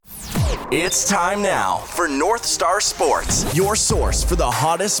It's time now for North Star Sports, your source for the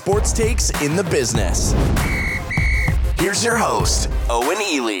hottest sports takes in the business. Here's your host, Owen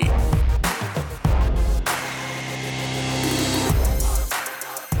Ely.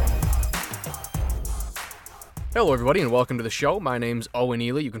 Hello, everybody, and welcome to the show. My name's Owen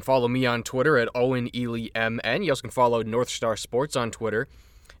Ely. You can follow me on Twitter at OwenEelyMN. You also can follow North Star Sports on Twitter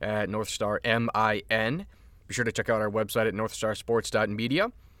at NorthstarMIN. Be sure to check out our website at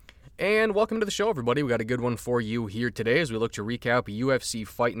northstarsports.media. And welcome to the show, everybody. We got a good one for you here today as we look to recap UFC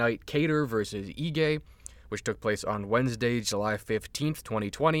Fight Night Kattar versus Ige, which took place on Wednesday, July 15th,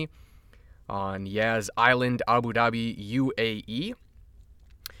 2020, on Yas Island, Abu Dhabi, UAE.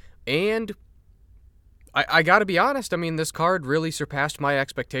 And I gotta be honest, I mean, this card really surpassed my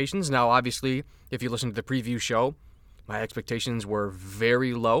expectations. Now, obviously, if you listen to the preview show, my expectations were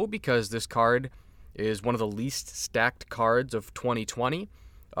very low because this card is one of the least stacked cards of 2020.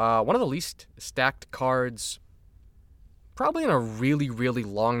 One of the least stacked cards probably in a really, really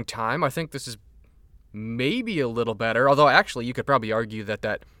long time. I think this is maybe a little better, although actually you could probably argue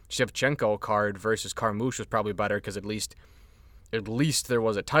that Shevchenko card versus Carmouche was probably better because at least there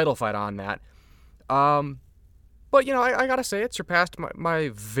was a title fight on that. But, you know, I gotta say it surpassed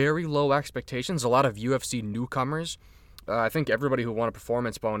my very low expectations. A lot of UFC newcomers. I think everybody who won a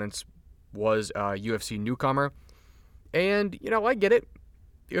performance bonus was a UFC newcomer. And, you know, I get it.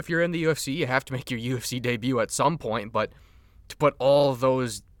 If you're in the UFC, you have to make your UFC debut at some point, but to put all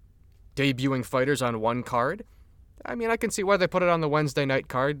those debuting fighters on one card, I mean, I can see why they put it on the Wednesday night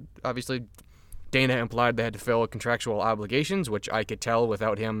card. Obviously, Dana implied they had to fill contractual obligations, which I could tell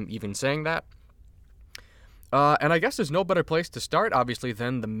without him even saying that. And I guess there's no better place to start, obviously,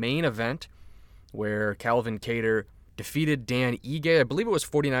 than the main event, where Calvin Kattar defeated Dan Ige. I believe it was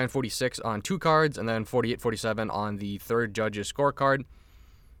 49-46 on two cards, and then 48-47 on the third judge's scorecard.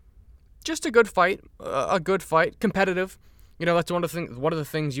 Just a good fight, competitive. You know, that's one of the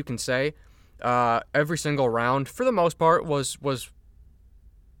things you can say. Every single round, for the most part, was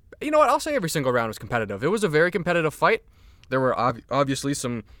you know what? I'll say every single round was competitive. It was a very competitive fight. There were obviously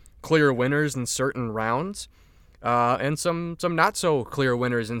some clear winners in certain rounds, and some not so clear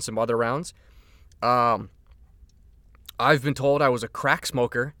winners in some other rounds. I've been told I was a crack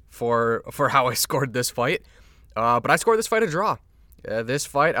smoker for how I scored this fight, but I scored this fight a draw. This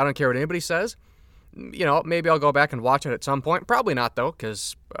fight, I don't care what anybody says. You know, maybe I'll go back and watch it at some point. Probably not, though,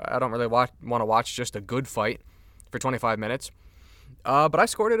 because I don't really want to watch just a good fight for 25 minutes. But I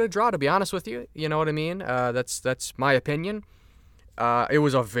scored it a draw, to be honest with you. You know what I mean? That's my opinion. It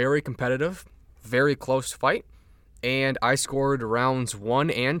was a very competitive, very close fight, and I scored rounds 1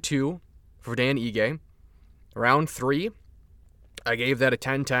 and 2 for Dan Ige. Round 3, I gave that a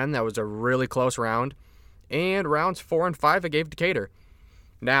 10-10. That was a really close round. And rounds 4 and 5, I gave to Kattar.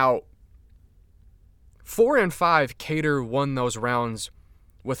 Now, 4 and 5, Kattar won those rounds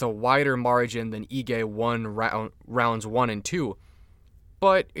with a wider margin than Ige won rounds 1 and 2.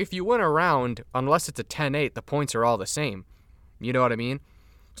 But if you win a round, unless it's a 10-8, the points are all the same. You know what I mean?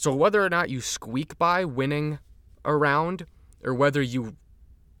 So whether or not you squeak by winning a round, or whether you...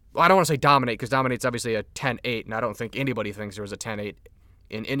 I don't want to say dominate, because dominate's obviously a 10-8, and I don't think anybody thinks there was a 10-8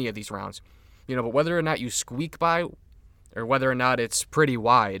 in any of these rounds. You know, but whether or not you squeak by, or whether or not it's pretty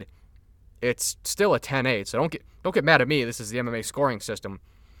wide, it's still a 10-8. So don't get mad at me. This is the MMA scoring system.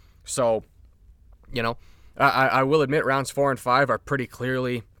 So, you know, I will admit rounds 4 and 5 are pretty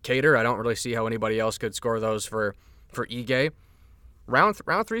clearly Kattar. I don't really see how anybody else could score those for Ige. Round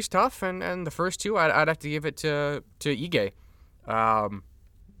 3's tough, and the first two I'd have to give it to Ige.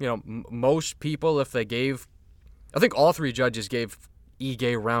 You know, most people, if they gave, I think all three judges gave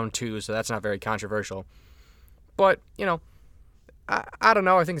Ige round 2, so that's not very controversial. But, you know, I don't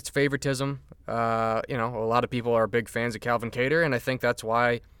know. I think it's favoritism. You know, a lot of people are big fans of Calvin Kattar, and I think that's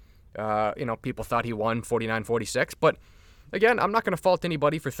why, you know, people thought he won 49-46. But, again, I'm not going to fault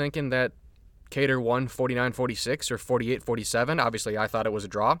anybody for thinking that Kattar won 49-46 or 48-47. Obviously, I thought it was a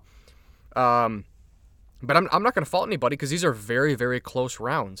draw. But I'm not going to fault anybody because these are very, very close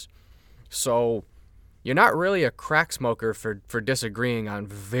rounds. So you're not really a crack smoker for disagreeing on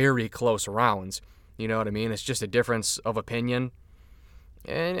very close rounds. You know what I mean? It's just a difference of opinion.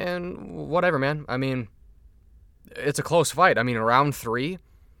 And whatever, man. I mean, it's a close fight. I mean, round 3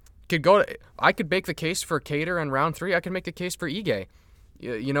 I could make the case for Kattar in round 3. I could make the case for Ige.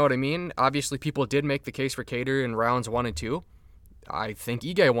 You know what I mean? Obviously, people did make the case for Kattar in rounds 1 and 2. I think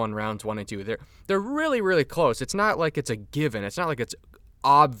Ige won rounds 1 and 2. They're really, really close. It's not like it's a given. It's not like it's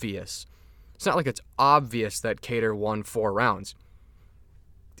obvious. It's not like it's obvious that Kattar won 4 rounds.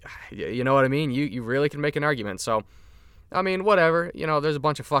 You know what I mean? You really can make an argument. So I mean, whatever. There's a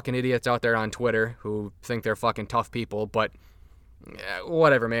bunch of fucking idiots out there on Twitter who think they're fucking tough people, but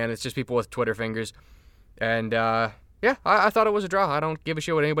whatever, man. It's just people with Twitter fingers. And, yeah, I thought it was a draw. I don't give a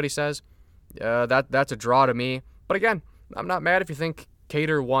shit what anybody says. That's a draw to me. But again, I'm not mad if you think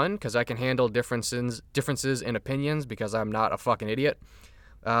Kattar won, because I can handle differences in opinions because I'm not a fucking idiot.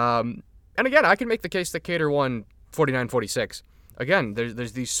 And again, I can make the case that Kattar won 49-46. Again,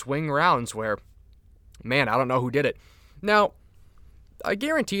 there's these swing rounds where, man, I don't know who did it. Now, I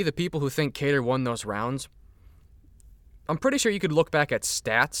guarantee the people who think Kattar won those rounds, I'm pretty sure you could look back at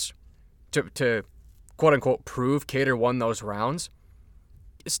stats to quote-unquote prove Kattar won those rounds.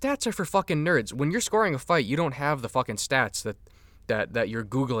 Stats are for fucking nerds. When you're scoring a fight, you don't have the fucking stats that you're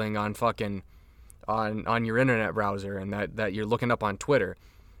Googling on fucking on your internet browser and that you're looking up on Twitter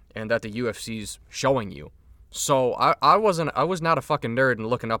and that the UFC's showing you. So I was not a fucking nerd and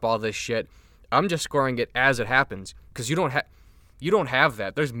looking up all this shit. I'm just scoring it as it happens because you don't have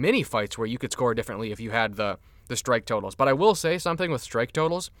that. There's many fights where you could score differently if you had the strike totals. But I will say something with strike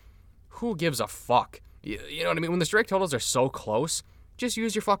totals. Who gives a fuck? You know what I mean? When the strike totals are so close, just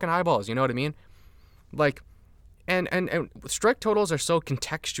use your fucking eyeballs. You know what I mean? Like, and strike totals are so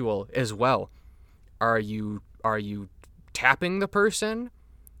contextual as well. Are you tapping the person?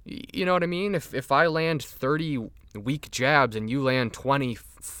 You know what I mean? If I land 30 weak jabs and you land 20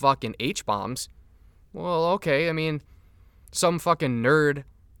 fucking H-bombs, well, okay. I mean, some fucking nerd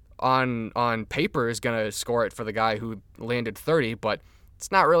on paper is going to score it for the guy who landed 30, but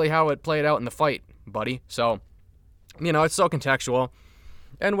it's not really how it played out in the fight, buddy. So, it's so contextual.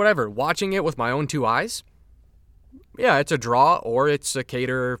 And whatever, watching it with my own two eyes, yeah, it's a draw or it's a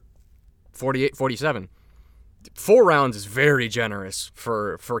Kattar 48-47. 4 rounds is very generous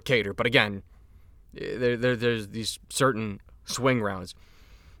for Kattar, but again, there's these certain swing rounds.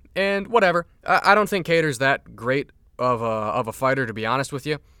 And whatever, I don't think Kattar's that great of a fighter, to be honest with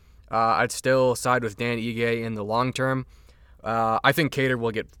you. I'd still side with Dan Ige in the long term. I think Kattar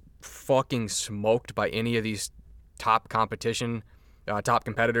will get fucking smoked by any of these top competition, top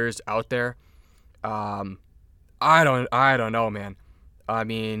competitors out there. I don't know, man. I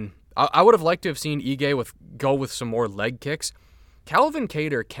mean, I would have liked to have seen Ige go with some more leg kicks. Calvin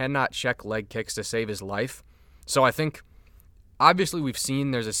Kattar cannot check leg kicks to save his life. So I think, obviously, we've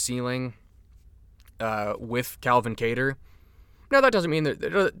seen there's a ceiling with Calvin Kattar. Now, that doesn't mean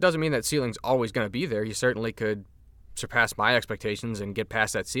that ceiling's always going to be there. He certainly could surpass my expectations and get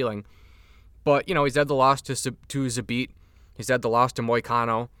past that ceiling. But, he's had the loss to Zabit. He's had the loss to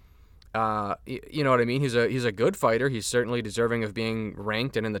Moicano. You know what I mean? He's a good fighter. He's certainly deserving of being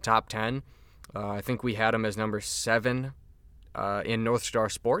ranked and in the top 10. I think we had him as number 7 in North Star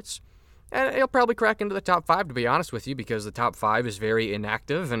Sports. And he'll probably crack into the top 5, to be honest with you, because the top 5 is very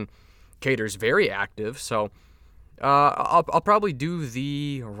inactive and Kattar's very active. So I'll probably do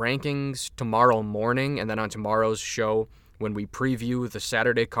the rankings tomorrow morning, and then on tomorrow's show, when we preview the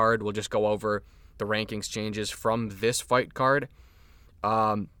Saturday card, we'll just go over the rankings changes from this fight card.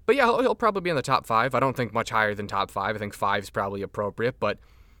 But yeah, he'll probably be in the top 5. I don't think much higher than top 5. I think 5 is probably appropriate, but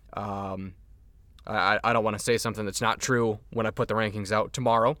I don't want to say something that's not true when I put the rankings out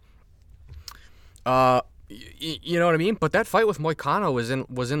tomorrow. You know what I mean? But that fight with Moicano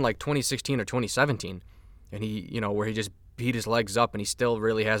was in like 2016 or 2017, and he, where he just beat his legs up, and he still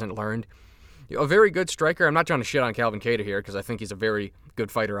really hasn't learned. A very good striker. I'm not trying to shit on Calvin Kattar here because I think he's a very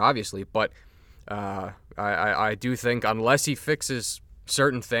good fighter, obviously, but I do think unless he fixes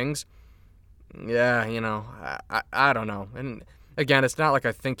certain things, yeah, I don't know. And again, it's not like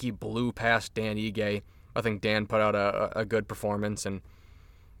I think he blew past Dan Ige. I think Dan put out a good performance, and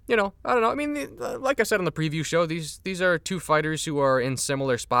I don't know. I mean, like I said on the preview show, these are two fighters who are in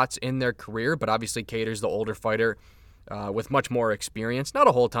similar spots in their career, but obviously Kattar's the older fighter with much more experience. Not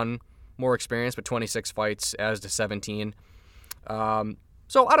a whole ton more experience, but 26 fights as to 17.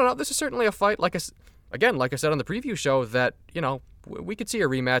 So I don't know. This is certainly a fight, like I said on the preview show, that, we could see a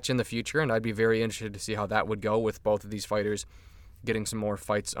rematch in the future, and I'd be very interested to see how that would go with both of these fighters getting some more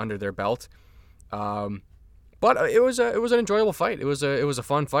fights under their belt. But it was an enjoyable fight. It was a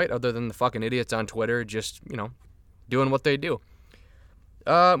fun fight, other than the fucking idiots on Twitter just, doing what they do.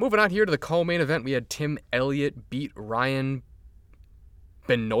 Moving on here to the co-main event, we had Tim Elliott beat Ryan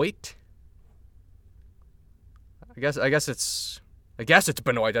Benoit. I guess it's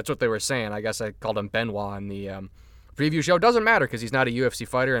Benoit. That's what they were saying. I guess I called him Benoit in the preview show. Doesn't matter because he's not a UFC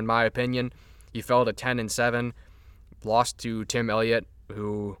fighter, in my opinion. He fell to 10-7, lost to Tim Elliott,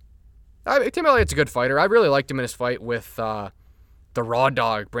 who... Tim Elliott's a good fighter. I really liked him in his fight with the Raw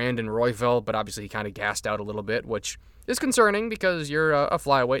Dog, Brandon Royval, but obviously he kind of gassed out a little bit, which is concerning because you're a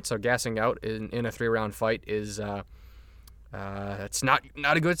flyweight, so gassing out in a 3-round fight is That's not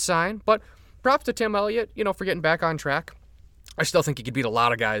a good sign, but props to Tim Elliott, for getting back on track. I still think he could beat a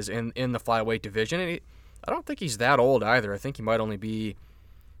lot of guys in the flyweight division, and I don't think he's that old either. I think he might only be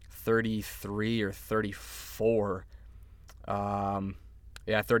 33 or 34.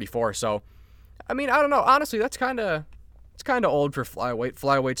 34. So, I don't know. Honestly, it's kind of old for flyweight.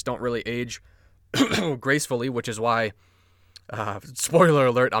 Flyweights don't really age gracefully, which is why, spoiler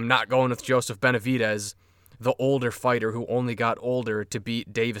alert, I'm not going with Joseph Benavidez, the older fighter who only got older to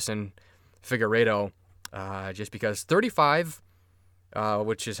beat Davison Figueiredo, just because 35,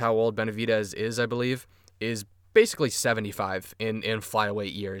 which is how old Benavidez is, I believe, is basically 75 in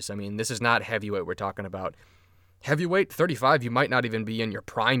flyweight years. This is not heavyweight we're talking about. Heavyweight, 35, you might not even be in your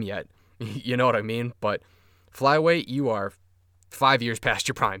prime yet. You know what I mean? But flyweight, you are 5 years past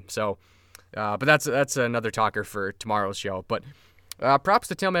your prime. So, but that's another talker for tomorrow's show. But props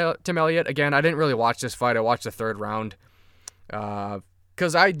to Tim Elliott. Again, I didn't really watch this fight. I watched the third round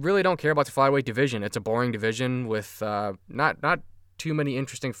because I really don't care about the flyweight division. It's a boring division with not too many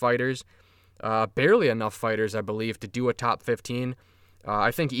interesting fighters. Barely enough fighters, I believe, to do a top 15.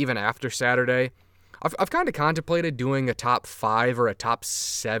 I think even after Saturday, I've kind of contemplated doing a top 5 or a top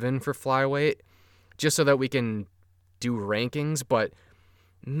 7 for flyweight, just so that we can do rankings. But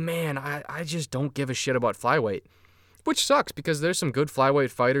man, I just don't give a shit about flyweight, which sucks because there's some good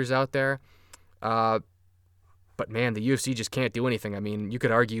flyweight fighters out there. But man, the UFC just can't do anything. You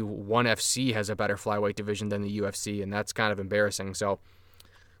could argue ONE FC has a better flyweight division than the UFC, and that's kind of embarrassing. So,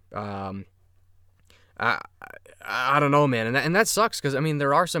 I don't know, man, and that sucks because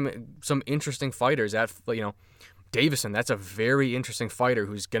there are some interesting fighters at Davison. That's a very interesting fighter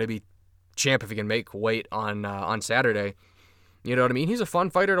who's gonna be champ if he can make weight on Saturday. You know what I mean? He's a fun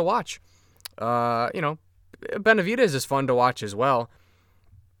fighter to watch. Benavidez is fun to watch as well,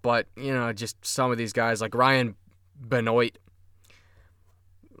 but just some of these guys like Ryan Benoit.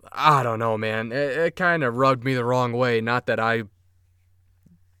 I don't know, man. It kind of rubbed me the wrong way. Not that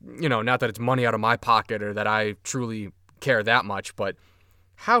it's money out of my pocket or that I truly care that much, but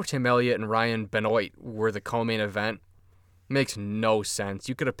how Tim Elliott and Ryan Benoit were the co-main event makes no sense.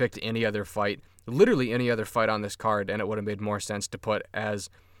 You could have picked any other fight, literally any other fight on this card, and it would have made more sense to put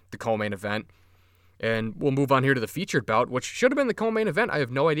as the co-main event. And we'll move on here to the featured bout, which should have been the co-main event. I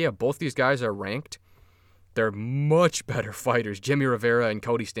have no idea. Both these guys are ranked. They're much better fighters. Jimmy Rivera and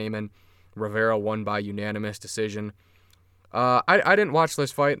Cody Stamann. Rivera won by unanimous decision. I didn't watch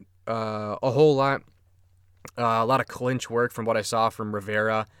this fight a whole lot. A lot of clinch work from what I saw from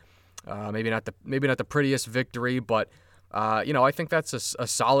Rivera. Maybe not the prettiest victory, but I think that's a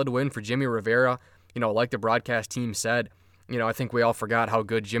solid win for Jimmy Rivera. Like the broadcast team said, I think we all forgot how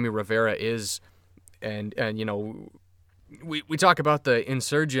good Jimmy Rivera is, and we talk about the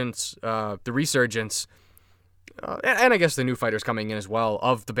insurgents, the resurgence, and I guess the new fighters coming in as well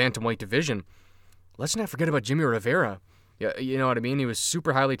of the bantamweight division. Let's not forget about Jimmy Rivera. Yeah, you know what I mean? He was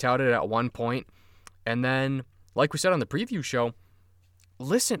super highly touted at one point. And then, like we said on the preview show,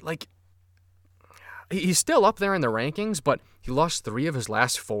 listen, he's still up there in the rankings, but he lost 3 of his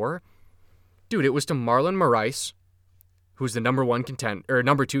last 4. Dude, it was to Marlon Moraes, who's the number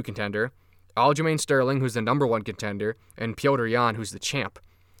 2 contender, Aljamain Sterling, who's the number 1 contender, and Petr Yan, who's the champ.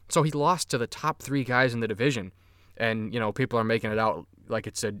 So he lost to the top 3 guys in the division. And, people are making it out like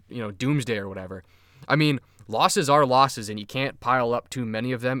it's a, doomsday or whatever. Losses are losses, and you can't pile up too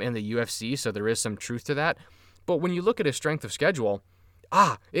many of them in the UFC, so there is some truth to that. But when you look at his strength of schedule,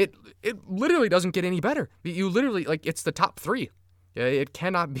 it literally doesn't get any better. You literally, it's the top 3. It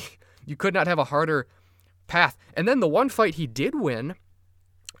cannot be. You could not have a harder path. And then the one fight he did win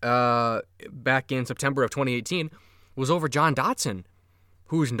back in September of 2018 was over John Dodson,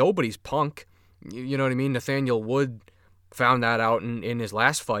 who's nobody's punk. You know what I mean? Nathaniel Wood found that out in his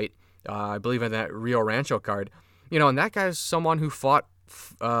last fight. I believe in that Rio Rancho card. And that guy's someone who fought,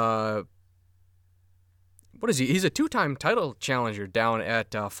 what is he? He's a 2-time title challenger down at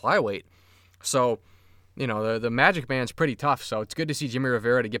flyweight. So, the Magic Man's pretty tough. So it's good to see Jimmy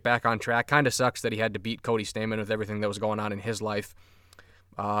Rivera to get back on track. Kind of sucks that he had to beat Cody Stamann with everything that was going on in his life.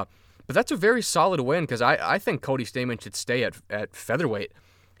 But that's a very solid win because I think Cody Stamann should stay at featherweight.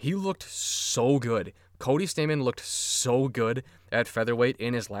 He looked so good. Cody Stamann looked so good at featherweight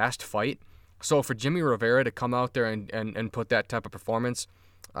in his last fight. So for Jimmy Rivera to come out there and put that type of performance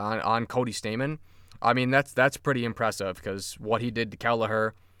on Cody Stamann, that's pretty impressive because what he did to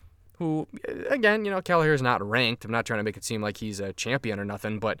Kelleher, who, again, Kelleher is not ranked. I'm not trying to make it seem like he's a champion or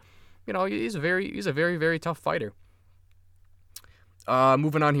nothing, but, he's a very, very tough fighter.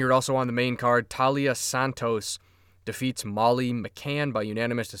 Moving on here, also on the main card, Talia Santos defeats Molly McCann by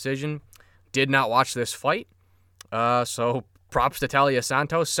unanimous decision. Did not watch this fight. So props to Talia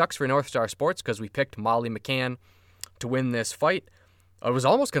Santos. Sucks for North Star Sports because we picked Molly McCann to win this fight. I was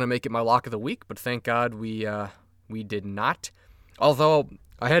almost going to make it my lock of the week, but thank God we did not. Although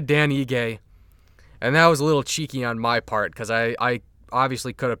I had Dan Ige, and that was a little cheeky on my part because I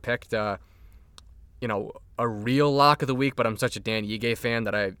obviously could have picked a real lock of the week, but I'm such a Dan Ige fan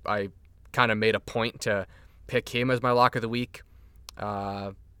that I kind of made a point to pick him as my lock of the week,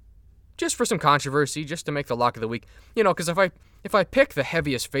 just for some controversy, just to make the lock of the week. Because if I pick the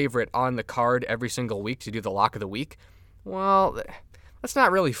heaviest favorite on the card every single week to do the lock of the week, well, that's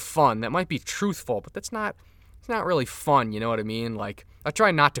not really fun. That might be truthful, but it's not really fun, you know what I mean? Like, I try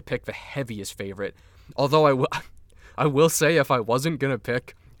not to pick the heaviest favorite. Although I will say if I wasn't going to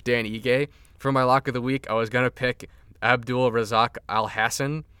pick Dan Ige for my lock of the week, I was going to pick Abdul Razak Al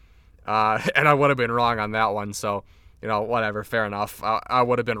Hassan, and I would have been wrong on that one, so, whatever, fair enough. I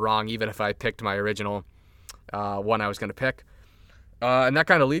would have been wrong even if I picked my original one I was going to pick. And that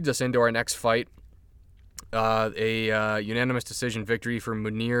kind of leads us into our next fight. A unanimous decision victory for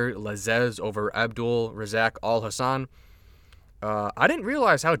Munir Lazzez over Abdul Razak Al Hassan. I didn't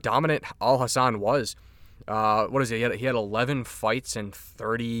realize how dominant Al Hassan was. What is it? He had 11 fights in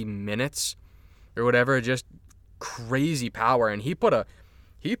 30 minutes or whatever. Just crazy power, and he put a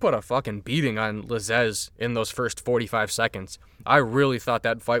fucking beating on Lazzez in those first 45 seconds. I really thought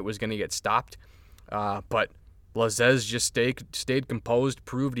that fight was going to get stopped, but Lazzez just stayed composed,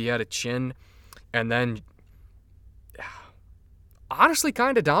 proved he had a chin, and then honestly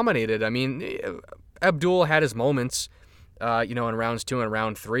kind of dominated. I mean, Abdul had his moments, in rounds 2 and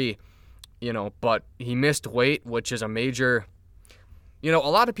round 3, but he missed weight, which is a major, a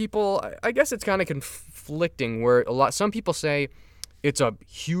lot of people, I guess it's kind of conflicting where some people say it's a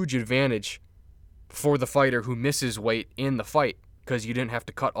huge advantage for the fighter who misses weight in the fight because you didn't have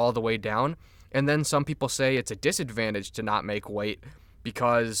to cut all the way down. And then some people say it's a disadvantage to not make weight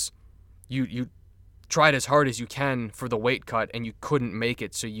because you tried as hard as you can for the weight cut and you couldn't make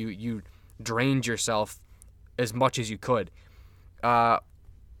it, so you drained yourself as much as you could. I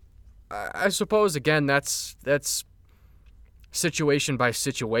suppose, again, that's situation by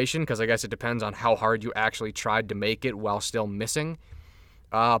situation because I guess it depends on how hard you actually tried to make it while still missing.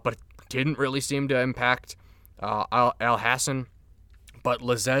 But it didn't really seem to impact Al Hassan. But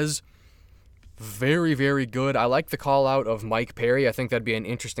Lazzez, very, very good. I like the call out of Mike Perry. I think that'd be an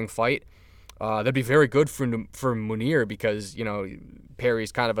interesting fight. That'd be very good for Munir because,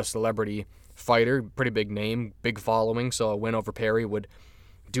 Perry's kind of a celebrity fighter, pretty big name, big following, so a win over Perry would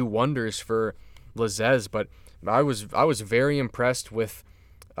do wonders for Lazzez. But I was very impressed with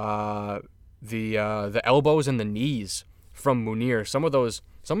the elbows and the knees from Munir. Some of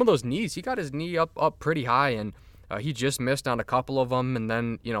those knees, he got his knee up pretty high, and he just missed on a couple of them, and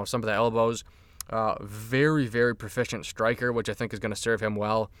then some of the elbows. Very, very proficient striker, which I think is going to serve him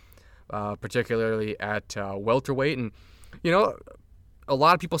well, particularly at welterweight. And a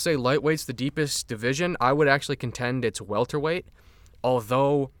lot of people say lightweight's the deepest division. I would actually contend it's welterweight,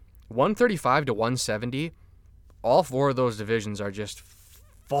 although 135 to 170, all four of those divisions are just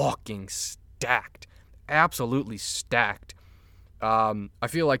fucking stacked, absolutely stacked. I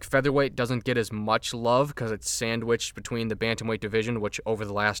feel like featherweight doesn't get as much love because it's sandwiched between the bantamweight division, which over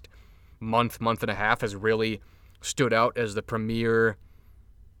the last month and a half has really stood out as the premier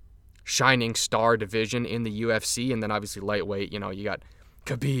shining star division in the UFC. And then obviously lightweight, you got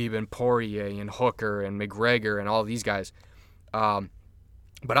Khabib and Poirier and Hooker and McGregor and all these guys. But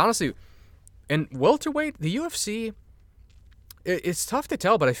honestly, in welterweight, the UFC, it's tough to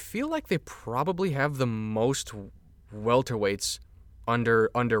tell, but I feel like they probably have the most welterweights under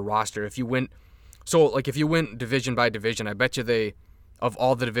roster. If you went division by division, I bet you of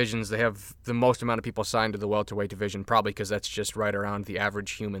all the divisions, they have the most amount of people signed to the welterweight division, probably because that's just right around the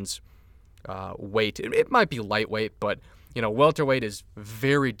average human's weight. It might be lightweight, but welterweight is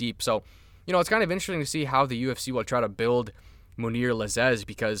very deep. So it's kind of interesting to see how the UFC will try to build Munir Lazzez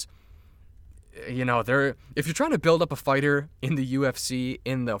because if you're trying to build up a fighter in the UFC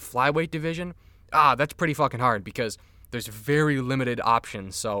in the flyweight division, that's pretty fucking hard because there's very limited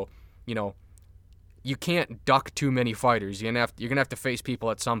options. So you can't duck too many fighters. You're gonna have to face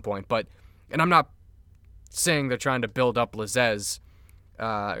people at some point. And I'm not saying they're trying to build up Lazzez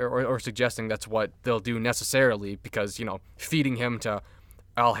or suggesting that's what they'll do necessarily because feeding him to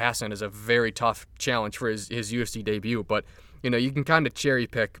Al Hassan is a very tough challenge for his UFC debut. But you can kind of cherry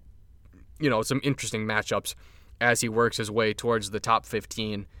pick some interesting matchups as he works his way towards the top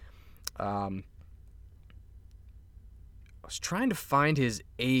 15. I was trying to find his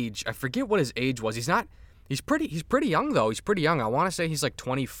age. I forget what his age was. He's pretty young though. He's pretty young. I want to say he's like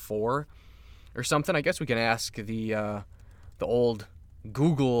 24. or something. I guess we can ask the old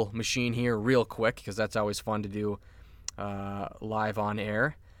Google machine here real quick, because that's always fun to do live on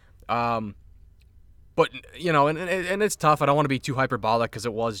air. But, you know, and it's tough. I don't want to be too hyperbolic because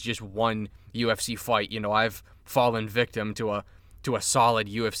it was just one UFC fight. You know, I've fallen victim to a solid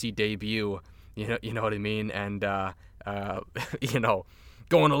UFC debut. You know what I mean? And, you know,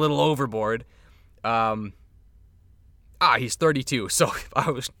 going a little overboard. He's 32, so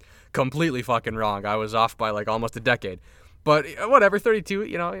I was completely fucking wrong. I was off by like almost a decade. But whatever, 32,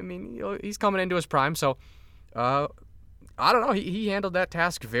 you know, I mean, you know, he's coming into his prime, so I don't know. He handled that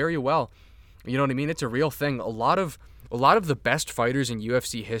task very well. You know what I mean? It's a real thing. A lot of the best fighters in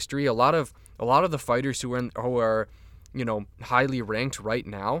UFC history, a lot of the fighters who are you know, highly ranked right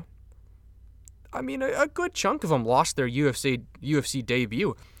now, I mean, a good chunk of them lost their UFC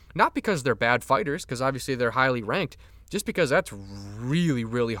debut. Not because they're bad fighters, because obviously they're highly ranked, just because that's really,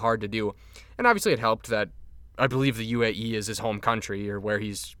 really hard to do. And obviously it helped that I believe the UAE is his home country, or where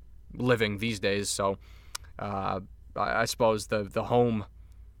he's living these days. So I suppose the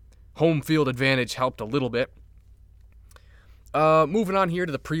home field advantage helped a little bit. Moving on here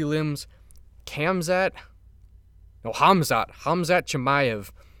to the prelims, Hamzat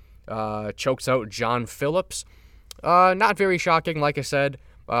Chimaev chokes out John Phillips. Not very shocking, like I said.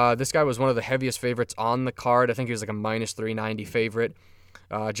 This guy was one of the heaviest favorites on the card. I think he was like a minus 390 favorite.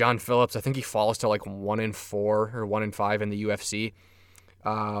 John Phillips, I think he falls to like 1-4 or 1-5 in the UFC.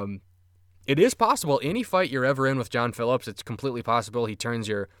 It is possible. Any fight you're ever in with John Phillips, it's completely possible he turns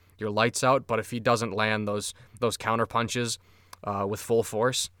your lights out. But if he doesn't land those counter punches with full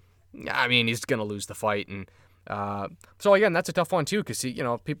force, I mean, he's gonna lose the fight. And so again, that's a tough one too, because you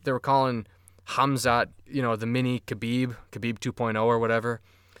know, people, they were calling Hamzat, you know, the mini Khabib 2.0 or whatever.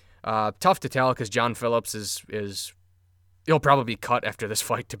 Tough to tell, because John Phillips is he'll probably be cut after this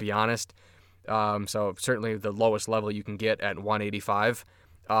fight, to be honest. So certainly the lowest level you can get at 185.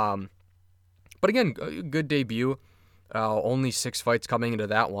 But again, good debut. Only 6 fights coming into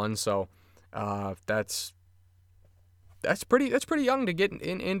that one, so that's pretty young to get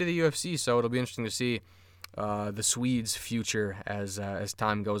into the UFC. So it'll be interesting to see the Swede's future as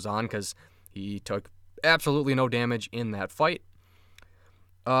time goes on, because he took absolutely no damage in that fight.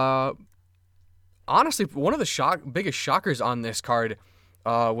 Honestly, one of the biggest shockers on this card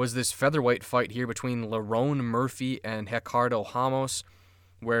was this featherweight fight here between Lerone Murphy and Ricardo Ramos,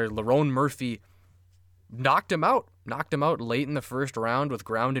 where Lerone Murphy knocked him out late in the first round with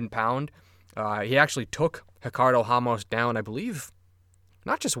ground and pound. He actually took Ricardo Ramos down, I believe,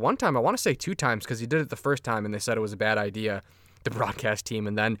 not just one time, I want to say 2 times, because he did it the first time and they said it was a bad idea, the broadcast team,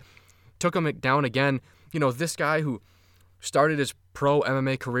 and then took him down again. You know, this guy who started his pro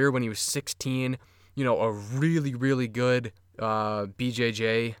MMA career when he was 16, you know, a really, really good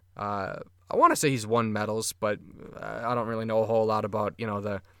BJJ. I want to say he's won medals, but I don't really know a whole lot about, you know,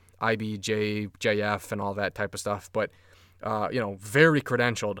 the IBJJF and all that type of stuff. But, you know, very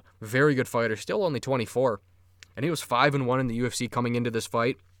credentialed, very good fighter, still only 24. And he was 5-1 in the UFC coming into this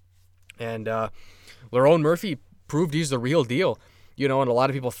fight. And Lerone Murphy proved he's the real deal. You know, and a lot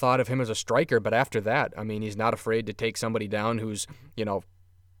of people thought of him as a striker, but after that, I mean, he's not afraid to take somebody down who's, you know,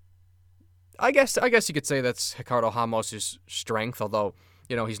 I guess you could say that's Ricardo Ramos' strength, although,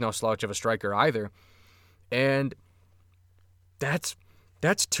 you know, he's no slouch of a striker either. And that's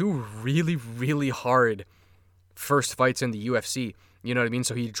 2 really, really hard first fights in the UFC. You know what I mean?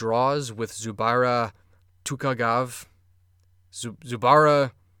 So he draws with Zubara Tukagov.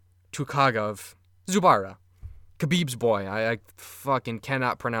 Zubara. Khabib's boy. I fucking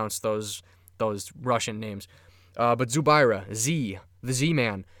cannot pronounce those Russian names. But Zubaira, the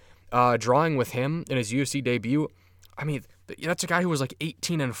Z-Man, drawing with him in his UFC debut. I mean, that's a guy who was like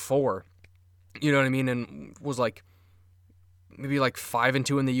 18-4. You know what I mean? And was like maybe like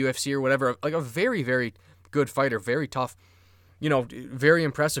 5-2 in the UFC or whatever. Like a very, very good fighter, very tough. You know, very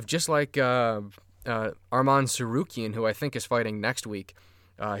impressive. Just like Arman Sarukian, who I think is fighting next week.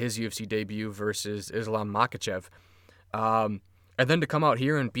 His UFC debut versus Islam Makhachev. And then to come out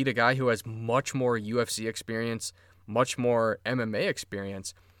here and beat a guy who has much more UFC experience, much more MMA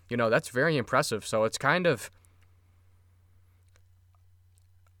experience, you know, that's very impressive. So it's kind of,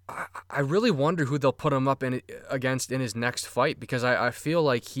 I really wonder who they'll put him up against in his next fight, because I feel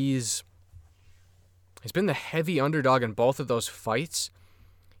like he's been the heavy underdog in both of those fights,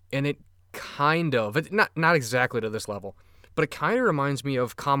 and it kind of, not exactly to this level, but it kind of reminds me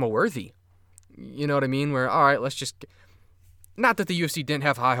of Kamaworthy. You know what I mean? Where, all right, let's just... Not that the UFC didn't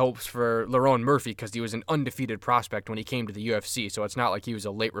have high hopes for Lerone Murphy, because he was an undefeated prospect when he came to the UFC, so it's not like he was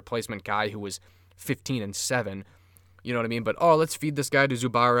a late replacement guy who was 15-7. You know what I mean? But, let's feed this guy to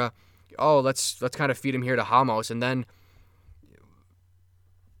Zubara. oh, let's kind of feed him here to Ramos, and then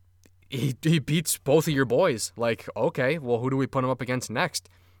he beats both of your boys. Like, okay, well, who do we put him up against next?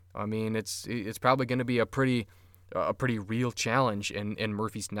 I mean, it's probably going to be a pretty real challenge in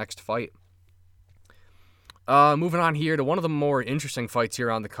Murphy's next fight. Moving on here to one of the more interesting fights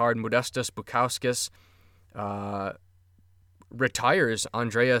here on the card, Modestas Bukauskas retires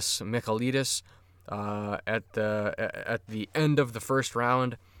Andreas Michailidis at the end of the first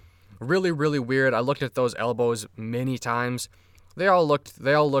round. Really, really weird. I looked at those elbows many times. They all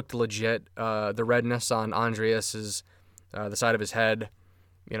looked legit. The redness on Andreas's the side of his head,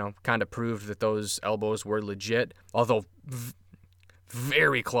 kind of proved that those elbows were legit, although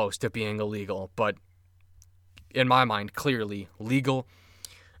very close to being illegal, but in my mind, clearly legal.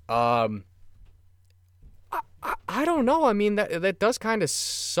 I don't know. I mean, that does kind of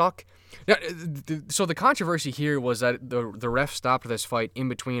suck. So the controversy here was that the ref stopped this fight in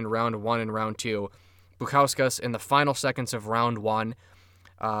between round 1 and round 2. Bukauskas, in the final seconds of round 1,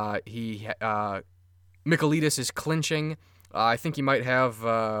 Michailidis is clinching. I think he might have,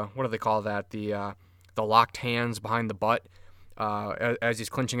 what do they call that? The locked hands behind the butt as he's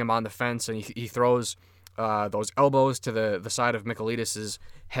clinching him on the fence, and he throws those elbows to the side of Michailidis'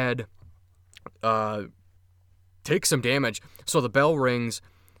 head. Takes some damage. So the bell rings.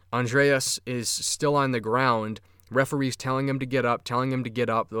 Andreas is still on the ground. Referee's telling him to get up.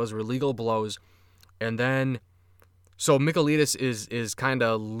 Those were legal blows. And then, so Michailidis is kind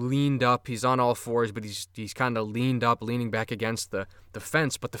of leaned up. He's on all fours, but he's kind of leaned up, leaning back against the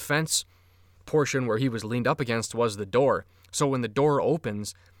fence. But the fence portion where he was leaned up against was the door. So when the door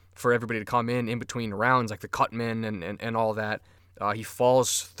opens for everybody to come in between rounds, like the cutman and all that, he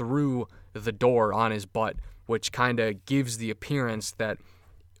falls through the door on his butt, which kind of gives the appearance that,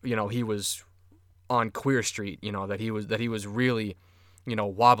 he was on Queer Street, that he was really,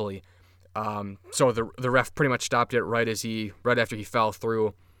 wobbly. So the ref pretty much stopped it right after he fell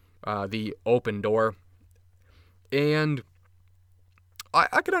through the open door. And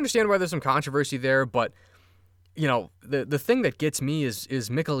I could understand why there's some controversy there, but the thing that gets me is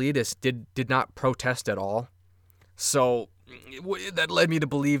Michailidis did not protest at all. So that led me to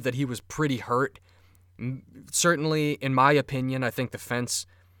believe that he was pretty hurt. Certainly, in my opinion, I think the fence,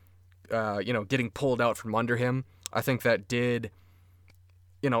 getting pulled out from under him, I think that did,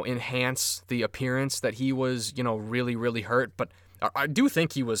 enhance the appearance that he was, really, really hurt. But I do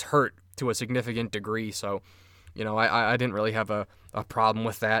think he was hurt to a significant degree. So, I didn't really have a problem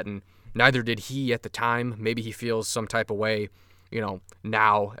with that. And neither did he at the time. Maybe he feels some type of way,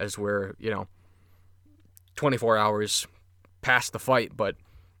 now as we're, 24 hours past the fight. But,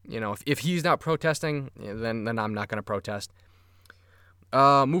 if he's not protesting, then I'm not going to protest.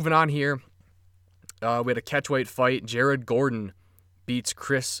 Moving on here, we had a catchweight fight. Jared Gordon beats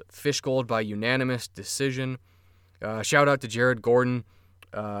Chris Fishgold by unanimous decision. Shout out to Jared Gordon.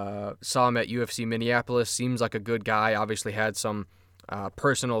 Saw him at UFC Minneapolis. Seems like a good guy. Obviously had some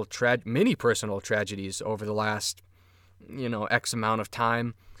many personal tragedies over the last, X amount of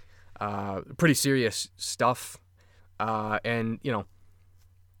time. Pretty serious stuff. And,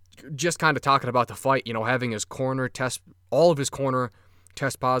 just kind of talking about the fight, having all of his corner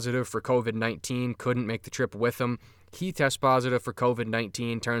test positive for COVID-19, couldn't make the trip with him. He test positive for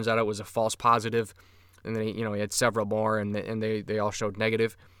COVID-19. Turns out it was a false positive. And then, he had several more, and they all showed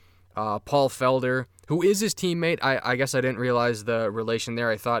negative. Paul Felder, who is his teammate, I guess I didn't realize the relation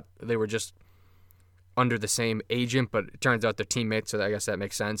there. I thought they were just under the same agent, but it turns out they're teammates, so I guess that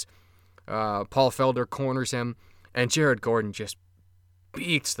makes sense. Paul Felder corners him, and Jared Gordon just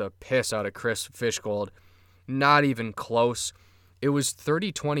beats the piss out of Chris Fishgold. Not even close. It was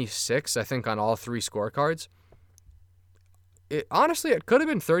 30-26, I think, on all three scorecards. Honestly, it could have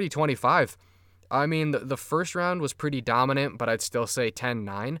been 30-25. I mean, the first round was pretty dominant, but I'd still say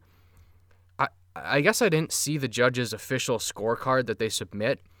 10-9. I guess I didn't see the judges' official scorecard that they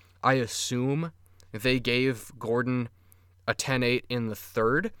submit. I assume they gave Gordon a 10-8 in the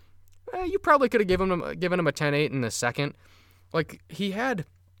third. You probably could have given him a 10-8 in the second. Like, he had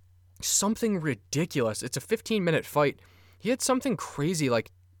something ridiculous. It's a 15-minute fight. He had something crazy,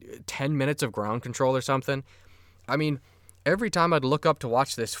 like 10 minutes of ground control or something. I mean, every time I'd look up to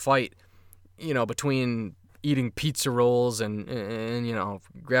watch this fight, between eating pizza rolls and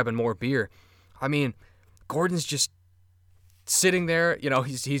grabbing more beer, I mean, Gordon's just sitting there,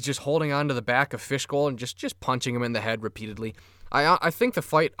 he's just holding on to the back of Fishgold and just punching him in the head repeatedly. I think the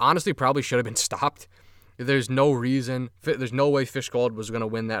fight honestly probably should have been stopped. There's no way Fishgold was going to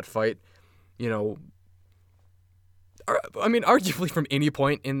win that fight. I mean, arguably from any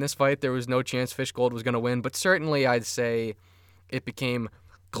point in this fight, there was no chance Fishgold was going to win, but certainly I'd say it became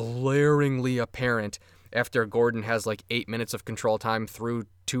glaringly apparent after Gordon has like 8 minutes of control time through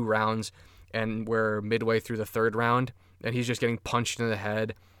 2 rounds, and we're midway through the 3rd round, and he's just getting punched in the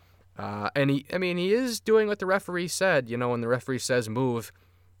head. And he is doing what the referee said. When the referee says move,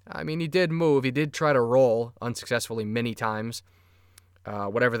 he did move. He did try to roll unsuccessfully many times.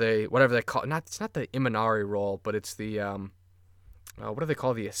 Whatever they call it. It's not the Imanari roll, but it's the what do they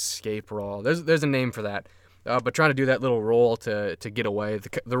call the escape roll? There's a name for that. But trying to do that little roll to get away,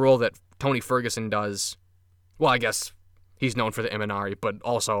 the roll that Tony Ferguson does. Well, I guess he's known for the Imanari, but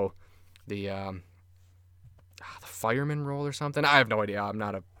also the fireman roll or something. I have no idea. I'm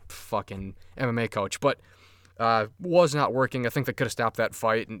not a fucking MMA coach, but was not working. I think they could have stopped that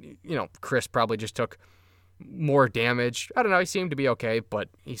fight, and Chris probably just took more damage. I don't know. He seemed to be okay, but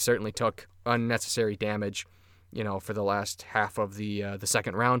he certainly took unnecessary damage, for the last half of the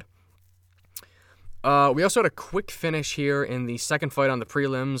 2nd round. We also had a quick finish here in the 2nd fight on the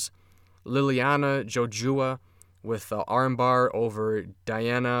prelims. Liliana Jojua with armbar over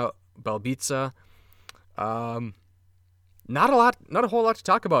Diana Belbitsa. Not a whole lot to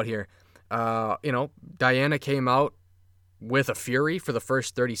talk about here. Diana came out with a fury for the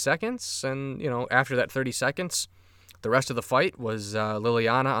first 30 seconds, and after that 30 seconds, the rest of the fight was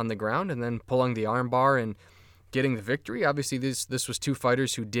Liliana on the ground and then pulling the armbar and getting the victory. Obviously, this was 2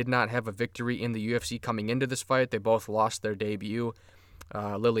 fighters who did not have a victory in the UFC coming into this fight. They both lost their debut.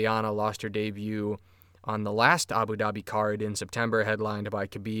 Liliana lost her debut on the last Abu Dhabi card in September, headlined by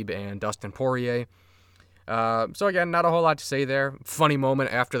Khabib and Dustin Poirier. So again, not a whole lot to say there. Funny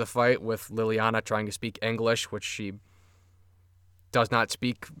moment after the fight with Liliana trying to speak English, which she does not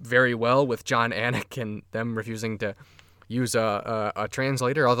speak very well, with John Anik and them refusing to use a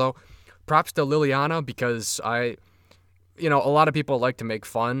translator. Although, props to Liliana, because a lot of people like to make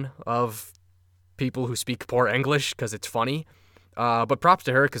fun of people who speak poor English because it's funny. But props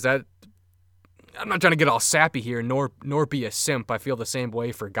to her, because I'm not trying to get all sappy here, nor be a simp. I feel the same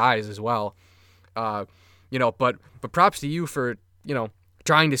way for guys as well. But props to you for,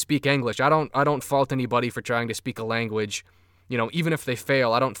 trying to speak English. I don't fault anybody for trying to speak a language. Even if they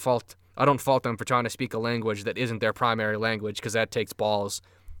fail, I don't fault them for trying to speak a language that isn't their primary language, because that takes balls,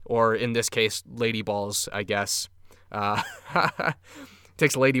 or in this case, lady balls, I guess.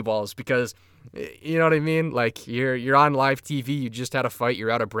 Takes lady balls, because you know what I mean? Like, you're on live TV, you just had a fight,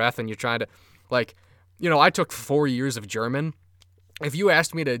 you're out of breath, and you're trying to, I took 4 years of German. If you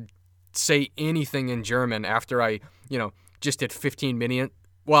asked me to say anything in German after I, just did 15 minutes,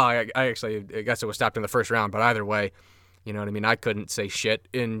 well, I guess it was stopped in the first round, but either way, you know what I mean? I couldn't say shit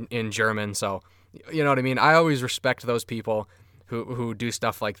in German, so, you know what I mean? I always respect those people who do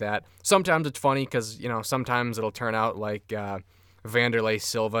stuff like that. Sometimes it's funny because, sometimes it'll turn out like Vanderlei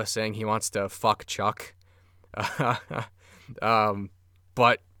Silva saying he wants to fuck Chuck.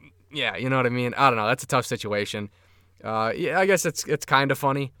 But, yeah, you know what I mean? I don't know. That's a tough situation. Yeah, I guess it's kind of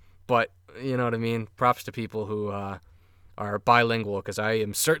funny, but, you know what I mean? Props to people who are bilingual, because I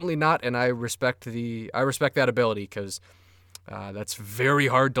am certainly not, and I respect that ability, because that's very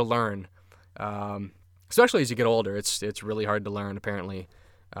hard to learn. Especially as you get older, it's really hard to learn, apparently,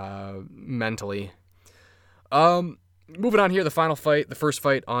 mentally. Moving on here, the final fight, the first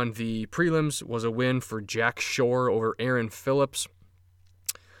fight on the prelims, was a win for Jack Shore over Aaron Phillips.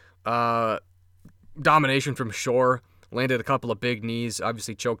 Domination from Shore, landed a couple of big knees,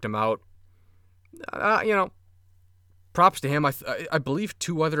 obviously choked him out. Props to him. I believe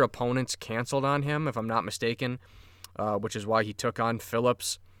 2 other opponents canceled on him, if I'm not mistaken, which is why he took on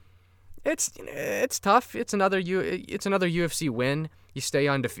Phillips. It's tough. It's another UFC win. You stay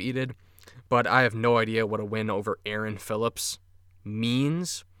undefeated, but I have no idea what a win over Aaron Phillips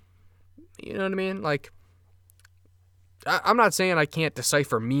means. You know what I mean? Like, I'm not saying I can't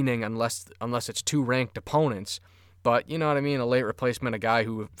decipher meaning unless it's 2 ranked opponents, but you know what I mean? A late replacement, a guy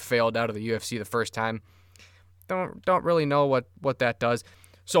who failed out of the UFC the first time. Don't really know what that does.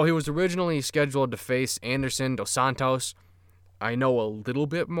 So he was originally scheduled to face Anderson Dos Santos. I know a little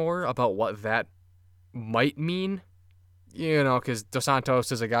bit more about what that might mean, because Dos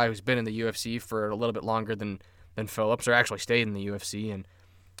Santos is a guy who's been in the UFC for a little bit longer than Phillips, or actually stayed in the UFC, and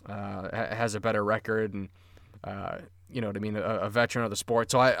has a better record, and you know what I mean, a veteran of the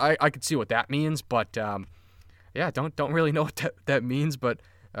sport. So I could see what that means, but yeah, don't really know what that means, but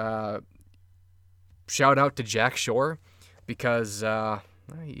shout out to Jack Shore, because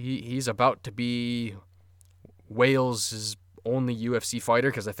he's about to be Wales' only UFC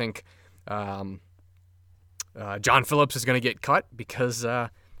fighter, because I think John Phillips is going to get cut because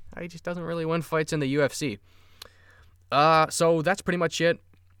he just doesn't really win fights in the UFC. So that's pretty much it.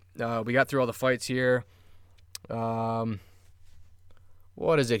 We got through all the fights here. What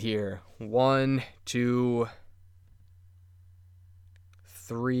what is it here? 1, 2,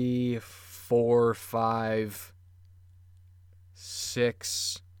 3, 4, 5,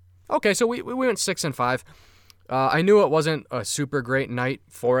 6. Okay, so we went 6-5. I knew it wasn't a super great night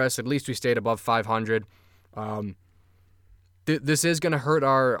for us. At least we stayed above 500. This is going to hurt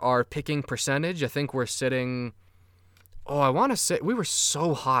our picking percentage. I think we're sitting... I want to say... We were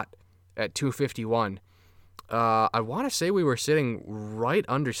so hot at 251. I want to say we were sitting right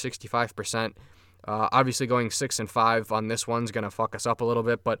under 65%. Obviously going 6-5 on this one's going to fuck us up a little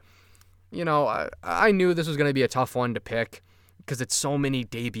bit, but, I knew this was going to be a tough one to pick because it's so many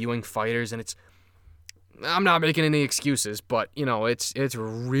debuting fighters, and I'm not making any excuses, but, it's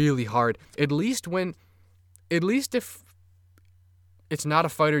really hard. At least if it's not a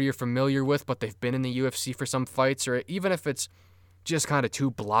fighter you're familiar with, but they've been in the UFC for some fights, or even if it's just kind of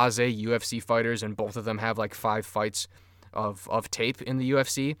two blasé UFC fighters and both of them have like 5 fights of tape in the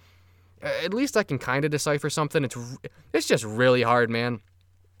UFC, at least I can kind of decipher something. It's just really hard, man.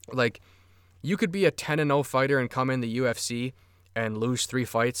 Like, you could be a 10-0 fighter and come in the UFC and lose 3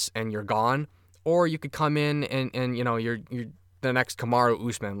 fights and you're gone, or you could come in and you're the next Kamaru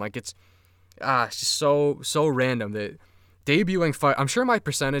Usman. Like, it's just so random. The debuting fight, I'm sure my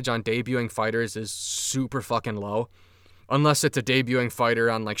percentage on debuting fighters is super fucking low, unless it's a debuting fighter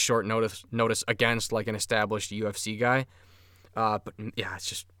on like short notice against like an established UFC guy. But yeah, it's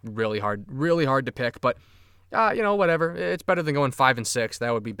just really hard to pick. But whatever. It's better than going 5-6.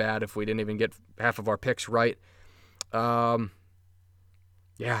 That would be bad if we didn't even get half of our picks right. Yeah,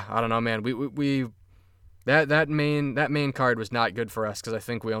 I don't know, man. We that main card was not good for us because I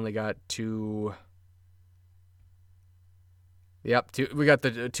think we only got 2. Yep, we got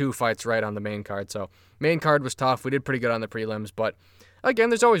the 2 fights right on the main card. So main card was tough. We did pretty good on the prelims, but again,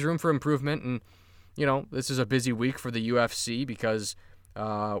 there's always room for improvement. And this is a busy week for the UFC because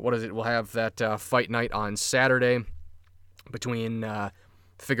we'll have that fight night on Saturday between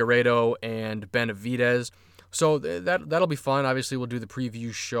Figueiredo and Benavidez. So that'll be fun. Obviously, we'll do the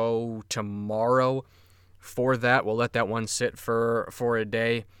preview show tomorrow. For that, we'll let that one sit for a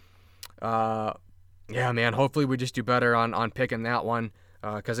day. Yeah, man, hopefully we just do better on picking that one.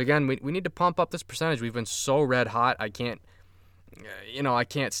 Because, again, we need to pump up this percentage. We've been so red hot. I can't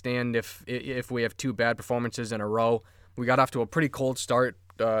stand if we have 2 bad performances in a row. We got off to a pretty cold start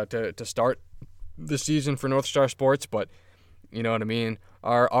to start the season for North Star Sports, but you know what I mean?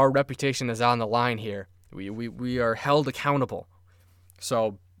 Our reputation is on the line here. We are held accountable.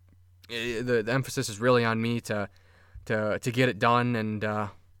 So the emphasis is really on me to get it done, and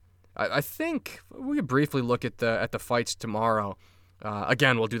I think we could briefly look at the fights tomorrow.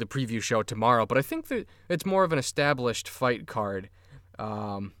 Again, we'll do the preview show tomorrow, but I think that it's more of an established fight card.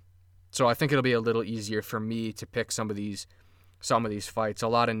 So I think it'll be a little easier for me to pick some of these fights. A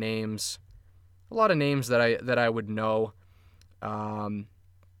lot of names that I would know.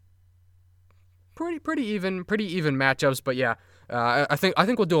 Pretty even matchups, but yeah, I think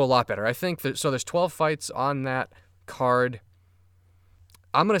we'll do a lot better. I think that, so there's 12 fights on that card.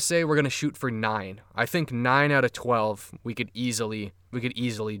 I'm going to say we're going to shoot for 9. I think 9 out of 12 we could easily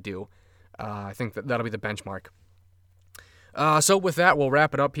do. I think that'll be the benchmark. So with that, we'll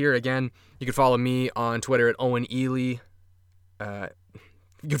wrap it up here. Again, you can follow me on Twitter at Owen Ely. You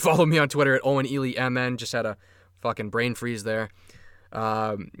can follow me on Twitter at Owen Ely MN. Just had a fucking brain freeze there. You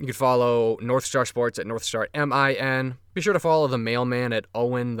can follow North Star Sports at North Star MIN. Be sure to follow the Mailman at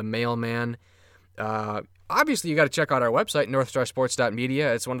Owen the Mailman. Obviously, you got to check out our website,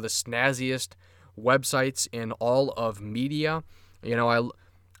 northstarsports.media. It's one of the snazziest websites in all of media. I'm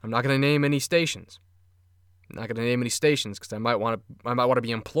not going to name any stations. Because I might want to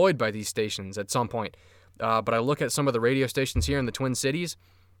be employed by these stations at some point. But I look at some of the radio stations here in the Twin Cities.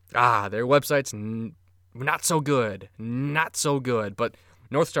 Their website's not so good. But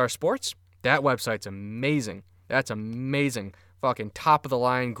North Star Sports, that website's amazing. That's amazing. Fucking top of the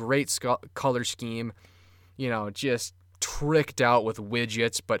line, great color scheme. Just tricked out with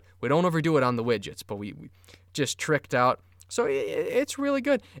widgets, but we don't overdo it on the widgets, but we just tricked out. So it's really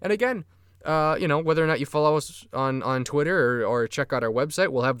good. And again, whether or not you follow us on Twitter or check out our website,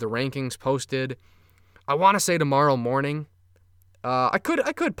 we'll have the rankings posted. I want to say tomorrow morning. I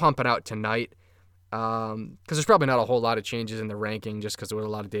could pump it out tonight, because there's probably not a whole lot of changes in the ranking just because there were a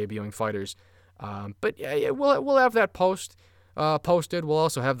lot of debuting fighters. But yeah, we'll have that posted. We'll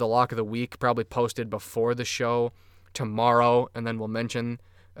also have the lock of the week probably posted before the show tomorrow, and then we'll mention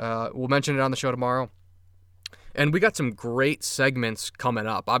it on the show tomorrow. And we got some great segments coming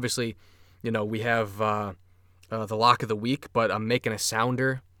up. Obviously, we have the lock of the week, but I'm making a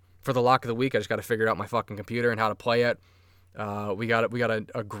sounder for the lock of the week. I just got to figure out my fucking computer and how to play it. We got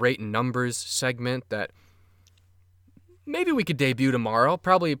a great numbers segment that maybe we could debut tomorrow.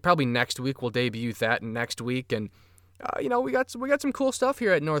 Probably next week we'll debut that next week. And we got some cool stuff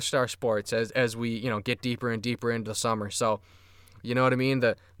here at North Star Sports as we get deeper and deeper into the summer. So you know what I mean.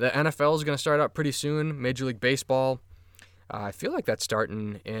 The NFL is going to start up pretty soon. Major League Baseball. I feel like that's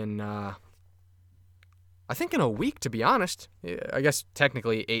starting in. I think in a week, to be honest. I guess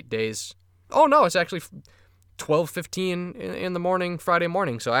technically 8 days. Oh no, it's actually 12:15 in the morning, Friday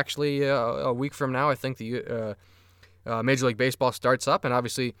morning. So actually a week from now, I think the Major League Baseball starts up, and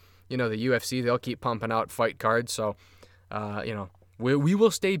obviously, the UFC, they'll keep pumping out fight cards. So, we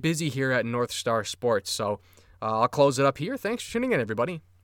will stay busy here at North Star Sports. So I'll close it up here. Thanks for tuning in, everybody.